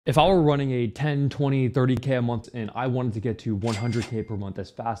If I were running a 10, 20, 30K a month and I wanted to get to 100K per month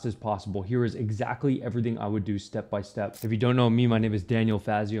as fast as possible, here is exactly everything I would do step by step. If you don't know me, my name is Daniel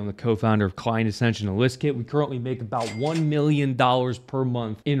Fazio. I'm the co-founder of Client Ascension and List Kit. We currently make about $1 million per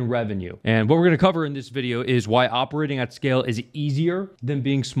month in revenue. And what we're going to cover in this video is why operating at scale is easier than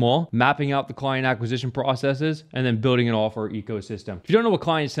being small, mapping out the client acquisition processes, and then building an offer ecosystem. If you don't know what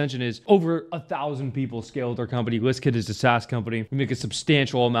Client Ascension is, over 1,000 people scale their company. List Kit is a SaaS company. We make a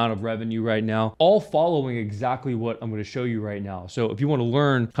substantial amount of revenue right now, all following exactly what I'm going to show you right now. So if you want to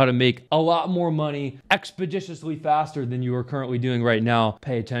learn how to make a lot more money expeditiously faster than you are currently doing right now,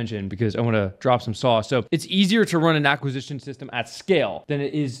 pay attention because I want to drop some sauce. So it's easier to run an acquisition system at scale than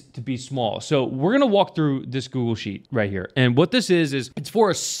it is to be small. So we're going to walk through this Google Sheet right here. And what this is it's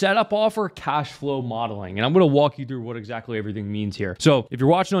for a setup offer cash flow modeling. And I'm going to walk you through what exactly everything means here. So if you're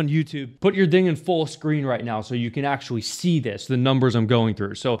watching on YouTube, put your thing in full screen right now so you can actually see this, the numbers I'm going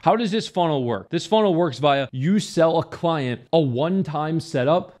through. So how does this funnel work? This funnel works via you sell a client a one-time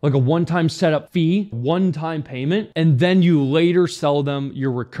setup, like a one-time setup fee, one-time payment, and then you later sell them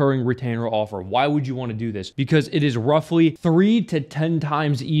your recurring retainer offer. Why would you want to do this? Because it is roughly 3 to 10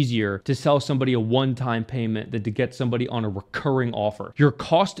 times easier to sell somebody a one-time payment than to get somebody on a recurring offer. Your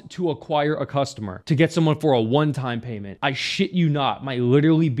cost to acquire a customer, to get someone for a one-time payment, I shit you not, might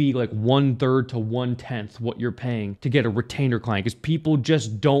literally be like 1/3 to 1/10 what you're paying to get a retainer client, because people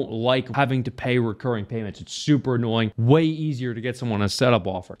just don't like having to pay recurring payments. It's super annoying. Way easier to get someone a setup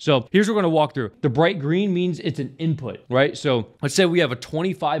offer. So here's what we're going to walk through. The bright green means it's an input, right? So let's say we have a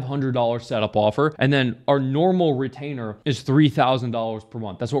 $2,500 setup offer, and then our normal retainer is $3,000 per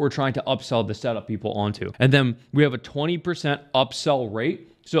month. That's what we're trying to upsell the setup people onto. And then we have a 20% upsell rate.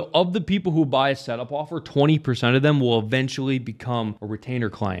 So of the people who buy a setup offer, 20% of them will eventually become a retainer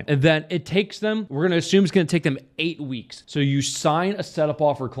client. And then it takes them, we're going to assume it's going to take them 8 weeks. So you sign a setup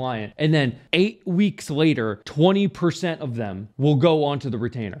offer client, and then 8 weeks later, 20% of them will go onto the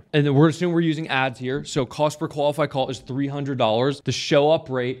retainer. And then we're assuming we're using ads here. So cost per qualified call is $300. The show up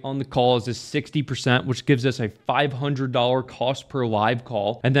rate on the calls is 60%, which gives us a $500 cost per live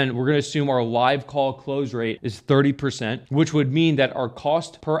call. And then we're going to assume our live call close rate is 30%, which would mean that our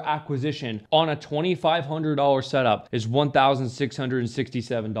cost per acquisition on a $2,500 setup is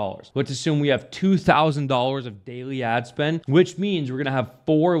 $1,667. Let's assume we have $2,000 of daily ad spend, which means we're going to have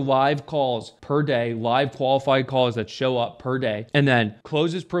 4 live calls per day, live qualified calls that show up per day. And then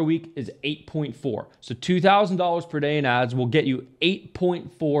closes per week is 8.4. So $2,000 per day in ads will get you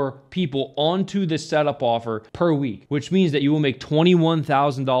 8.4 people onto the setup offer per week, which means that you will make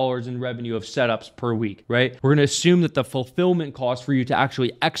 $21,000 in revenue of setups per week, right? We're going to assume that the fulfillment cost for you to actually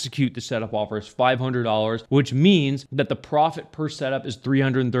execute the setup offer is $500, which means that the profit per setup is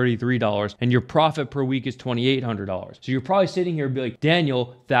 $333 and your profit per week is $2,800. So you're probably sitting here and be like,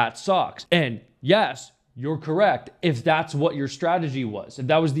 Daniel, that sucks. And yes, you're correct. If that's what your strategy was, if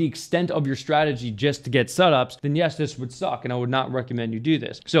that was the extent of your strategy just to get setups, then yes, this would suck. And I would not recommend you do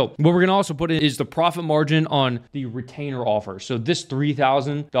this. So what we're going to also put in is the profit margin on the retainer offer. So this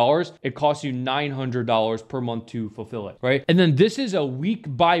 $3,000, it costs you $900 per month to fulfill it, right? And then this is a week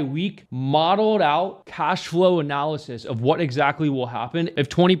by week modeled out cash flow analysis of what exactly will happen if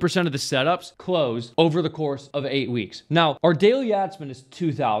 20% of the setups close over the course of 8 weeks. Now, our daily ad spend is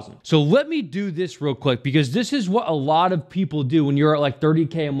 $2,000. So let me do this real quick, because this is what a lot of people do when you're at like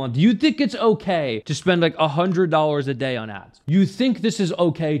 30K a month. You think it's okay to spend like $100 a day on ads. You think this is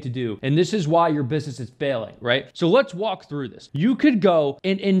okay to do. And this is why your business is failing, right? So let's walk through this. You could go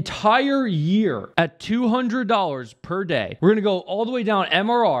an entire year at $200 per day. We're going to go all the way down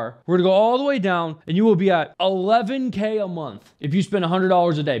MRR. We're going to go all the way down and you will be at $11K a month if you spend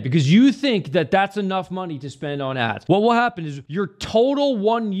 $100 a day, because you think that that's enough money to spend on ads. What will happen is your total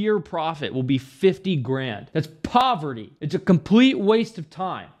 1 year profit will be 50 grand. That's poverty. It's a complete waste of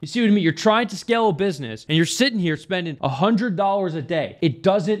time. You see what I mean? You're trying to scale a business and you're sitting here spending $100 a day. It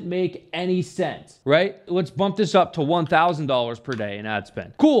doesn't make any sense, right? Let's bump this up to $1,000 per day in ad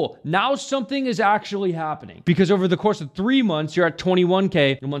spend. Cool. Now something is actually happening, because over the course of 3 months, you're at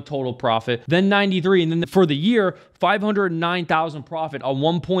 21K in one total profit, then 93. And then for the year, 509,000 profit on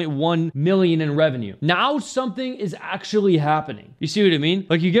 1.1 million in revenue. Now something is actually happening. You see what I mean?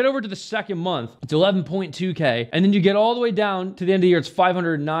 Like you get over to the second month, it's 11.2K, and then you get all the way down to the end of the year, it's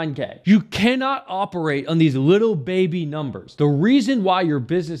 509K. You cannot operate on these little baby numbers. The reason why your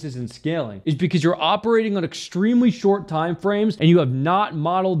business isn't scaling is because you're operating on extremely short time frames and you have not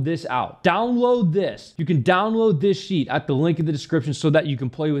modeled this out. Download this. You can download this sheet at the link in the description so that you can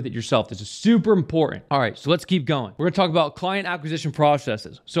play with it yourself. This is super important. All right, so let's keep going. one. We're gonna talk about client acquisition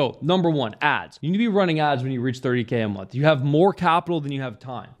processes. So number one, ads. You need to be running ads when you reach 30K a month. You have more capital than you have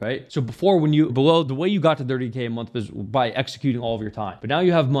time, right? So before, the way you got to 30K a month was by executing all of your time. But now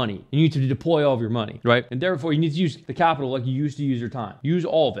you have money. You need to deploy all of your money, right? And therefore you need to use the capital like you used to use your time. Use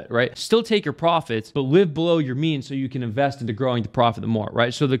all of it, right? Still take your profits, but live below your means so you can invest into growing the profit more,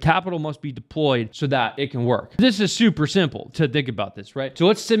 right? So the capital must be deployed so that it can work. This is super simple to think about this, right? So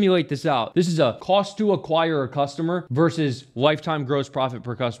let's simulate this out. This is a cost to acquire a customer versus lifetime gross profit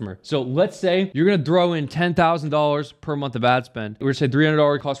per customer. So let's say you're gonna throw in $10,000 per month of ad spend. We're gonna say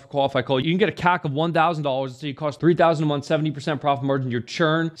 $300 cost per qualified call. You can get a CAC of $1,000. Let's say you cost $3,000 a month, 70% profit margin. Your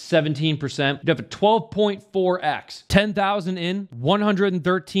churn 17%. You have a 12.4x. 10,000 in,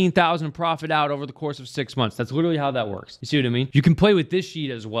 113,000 profit out over the course of 6 months. That's literally how that works. You see what I mean? You can play with this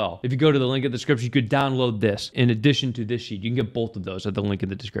sheet as well. If you go to the link in the description, you could download this in addition to this sheet. You can get both of those at the link in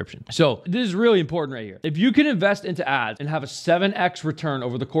the description. So this is really important right here. If you can invest into ads and have a 7x return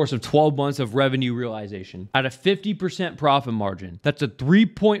over the course of 12 months of revenue realization at a 50% profit margin, that's a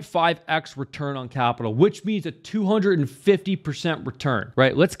 3.5x return on capital, which means a 250% return,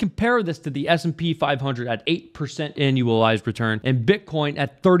 right? Let's compare this to the S&P 500 at 8% annualized return and Bitcoin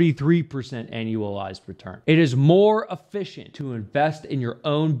at 33% annualized return. It is more efficient to invest in your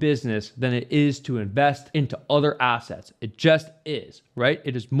own business than it is to invest into other assets. It just is, right?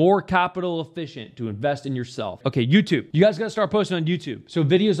 It is more capital efficient to invest in yourself. Okay, YouTube. You guys got to start posting on YouTube. So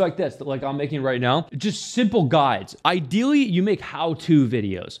videos like this, that like I'm making right now, just simple guides. Ideally, you make how-to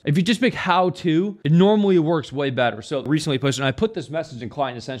videos. If you just make how-to, it normally works way better. So recently posted, and I put this message in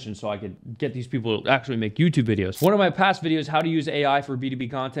Client Ascension so I could get these people to actually make YouTube videos. One of my past videos, how to use AI for B2B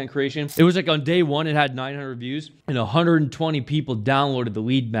content creation. It was like on day one, it had 900 views and 120 people downloaded the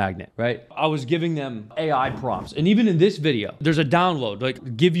lead magnet, right? I was giving them AI prompts. And even in this video, there's a download,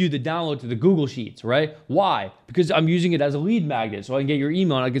 like give you the download to the Google Sheets, right? Why? Because I'm using it as a lead magnet so I can get your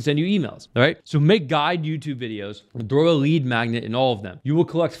email and I can send you emails, all right? So make guide YouTube videos and throw a lead magnet in all of them. You will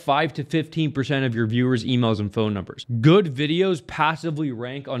collect 5 to 15% of your viewers' emails and phone numbers. Good videos passively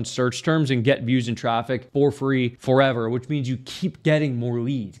rank on search terms and get views and traffic for free forever, which means you keep getting more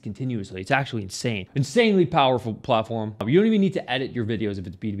leads continuously. It's actually insane. Insanely powerful platform. You don't even need to edit your videos if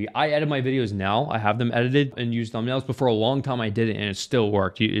it's B2B. I edit my videos now. I have them edited and use thumbnails, but for a long time I did it and it still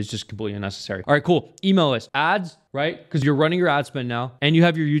worked. It's just completely unnecessary. All right, cool. Email list. Ads, right? Because you're running your ad spend now and you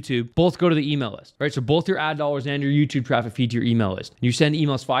have your YouTube, both go to the email list, right? So both your ad dollars and your YouTube traffic feed to your email list. You send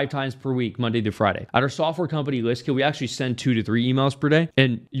emails 5 times per week, Monday through Friday. At our software company Listkill, we actually send 2 to 3 emails per day.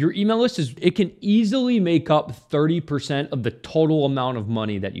 And your email list it can easily make up 30% of the total amount of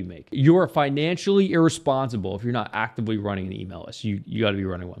money that you make. You are financially irresponsible if you're not actively running an email list. You got to be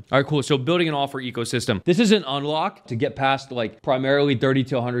running one. All right, cool. So building an offer ecosystem. This is an unlock to get past like primarily 30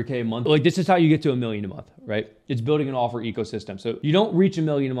 to 100K a month. Like this is how you get to $1 million a month, right? It's building an offer ecosystem. So you don't reach $1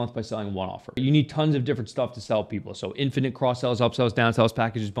 million a month by selling one offer. You need tons of different stuff to sell people. So infinite cross sells, upsells, downsells,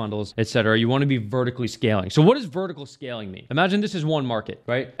 packages, bundles, etc. You want to be vertically scaling. So what does vertical scaling mean? Imagine this is one market,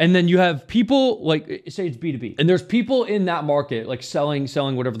 right? And then you have people like, say it's B2B, and there's people in that market like selling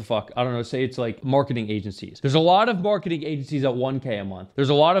whatever the fuck. I don't know, say it's like marketing agencies. There's a lot of marketing agencies at 1K a month. There's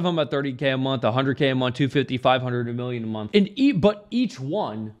a lot of them at 30K a month, 100K a month, 250, 500, $1 million a month. But each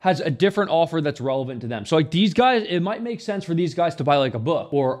one has a different offer that's relevant to them. So like these guys, it might make sense for these guys to buy like a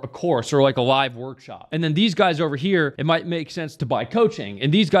book or a course or like a live workshop. And then these guys over here, it might make sense to buy coaching.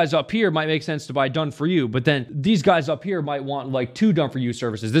 And these guys up here might make sense to buy done for you. But then these guys up here might want like 2 done for you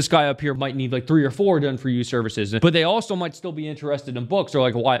services. This guy up here might need like 3 or 4 done for you services. But they also might still be interested in books or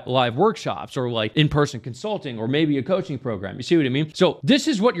like live workshops or like in-person consulting or maybe a coaching program. You see what I mean? So this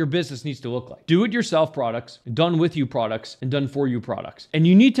is what your business needs to look like. Do it yourself products, done with you products, and done for you products. And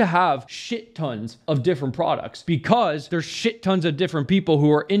you need to have shit tons of different products because there's shit tons of different people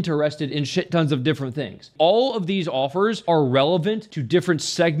who are interested in shit tons of different things. All of these offers are relevant to different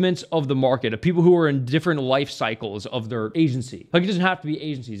segments of the market, of people who are in different life cycles of their agency. Like it doesn't have to be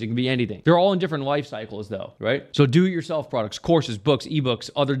agencies, it can be anything. They're all in different life cycles though, right? So do it yourself products, courses, books, ebooks,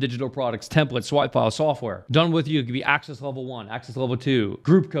 other digital products, templates, swipe files, software. Done with you, it could be access level 1, access level 2,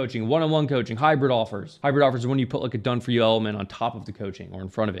 group coaching, one-on-one coaching, hybrid offers. Hybrid offers is when you put like a done for you element on top of the coaching or in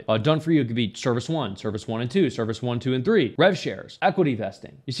front of it. Done for you, it could be service 1 and 2, service 1, 2, and 3, rev shares, equity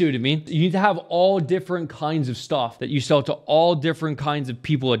vesting. You see what I mean? You need to have all different kinds of stuff that you sell to all different kinds of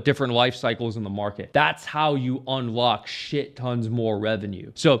people at different life cycles in the market. That's how you unlock shit tons more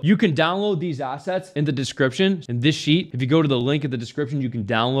revenue. So you can download these assets in the description in this sheet. If you go to the link in the description, you can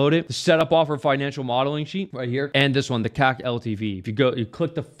download it. The setup offer financial modeling sheet right here. And this one, the CAC LTV. If you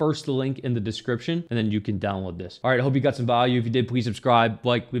click the first link in the description and then you can download this. All right. I hope you got some value. If you did, please subscribe,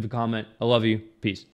 like, leave a comment. I love you. Peace.